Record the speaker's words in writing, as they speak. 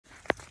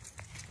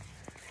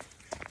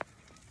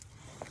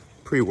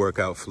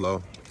pre-workout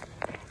flow.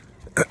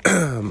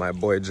 My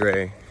boy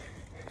Dre,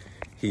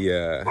 he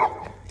the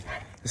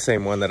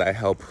same one that I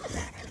help.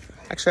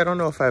 Actually, I don't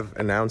know if I've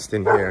announced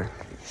in here.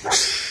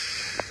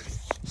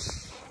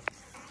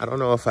 I don't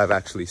know if I've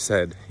actually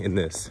said in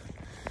this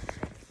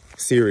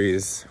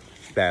series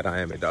that I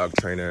am a dog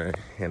trainer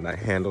and I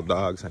handle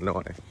dogs. I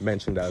know I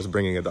mentioned I was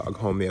bringing a dog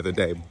home the other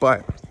day,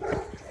 but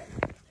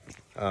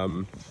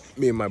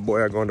me and my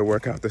boy are going to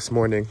work out this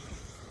morning,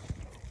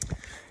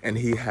 and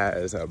he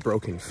has a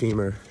broken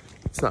femur.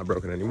 It's not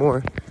broken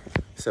anymore.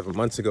 7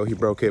 months ago he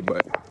broke it,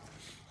 but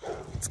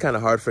it's kind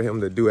of hard for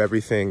him to do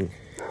everything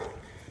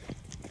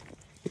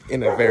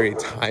in a very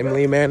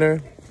timely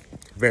manner.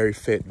 Very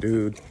fit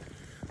dude,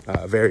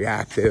 very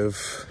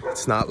active.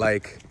 It's not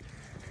like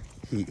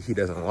he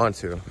doesn't want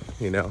to,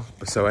 you know?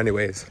 So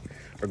anyways,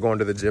 we're going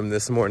to the gym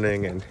this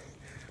morning, and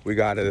we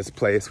got to this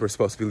place. We're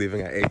supposed to be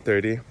leaving at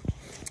 8:30.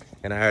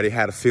 And I already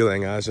had a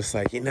feeling. I was just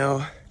like, you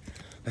know,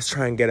 let's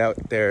try and get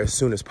out there as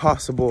soon as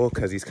possible,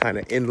 because he's kind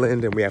of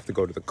inland and we have to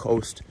go to the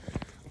coast,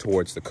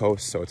 towards the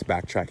coast. So it's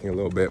backtracking a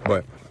little bit,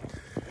 but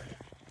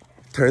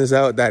turns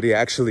out that he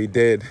actually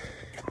did.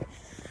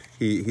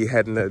 He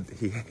did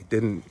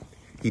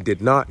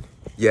not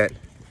yet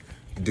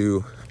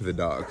do the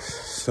dogs.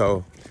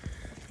 So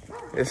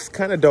it's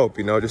kind of dope,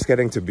 you know, just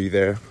getting to be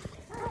there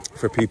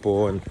for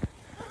people and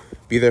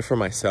be there for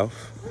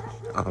myself.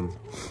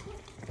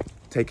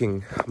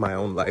 Taking my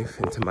own life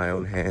into my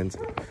own hands,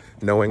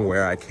 knowing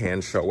where I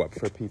can show up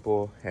for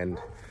people, and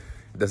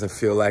it doesn't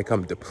feel like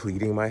I'm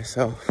depleting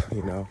myself,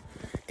 you know,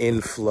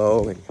 in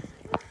flow, and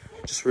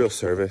just real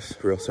service.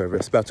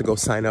 About to go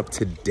sign up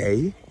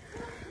today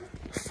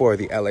for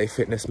the LA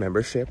Fitness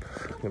membership.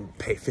 I'm gonna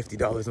pay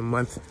 $50 a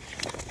month,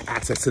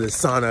 access to the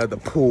sauna, the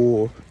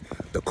pool,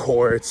 the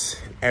courts,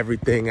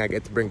 everything. I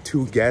get to bring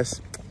 2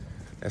 guests.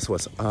 That's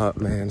what's up,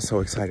 man. So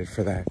excited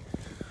for that.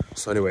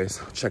 So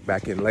anyways, I'll check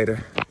back in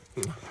later.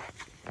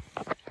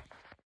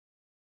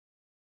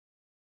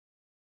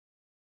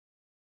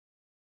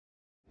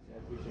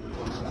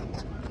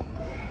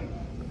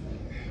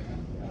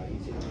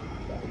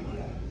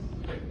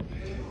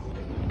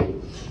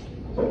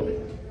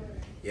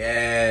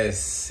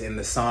 Yes, in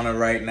the sauna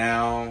right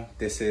now.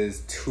 This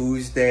is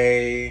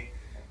Tuesday.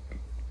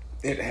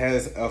 It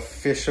has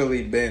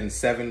officially been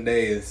 7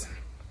 days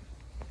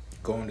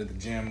going to the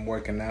gym,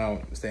 working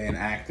out, staying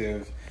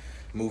active,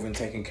 moving,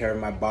 taking care of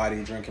my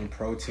body, drinking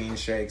protein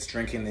shakes,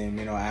 drinking the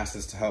amino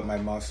acids to help my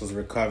muscles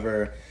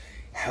recover.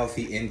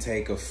 Healthy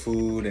intake of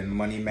food and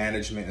money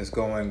management is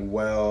going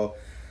well.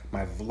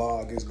 My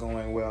vlog is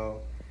going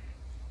well.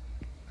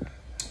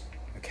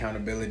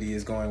 Accountability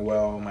is going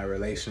well. My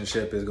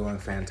relationship is going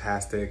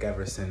fantastic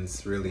ever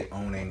since really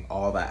owning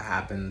all that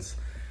happens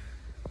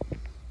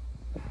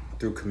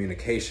through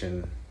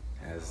communication,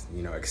 as,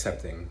 you know,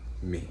 accepting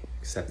me,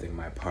 accepting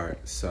my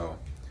part. So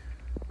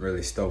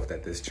really stoked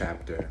at this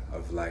chapter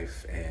of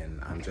life,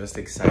 and I'm just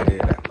excited.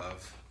 I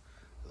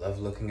love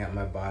looking at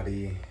my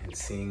body and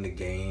seeing the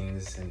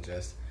gains, and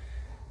just,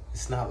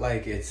 it's not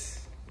like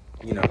it's,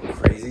 you know,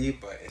 crazy,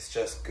 but it's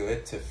just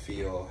good to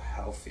feel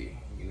healthy.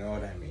 You know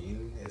what I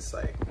mean? It's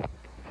like,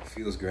 it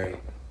feels great.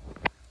 It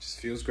just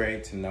feels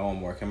great to know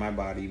I'm working my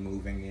body,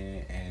 moving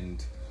it,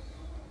 and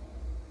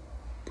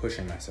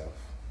pushing myself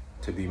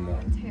to be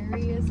more.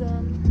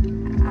 Terrorism,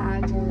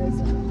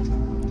 agorism.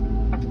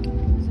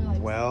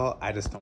 Well, I just don't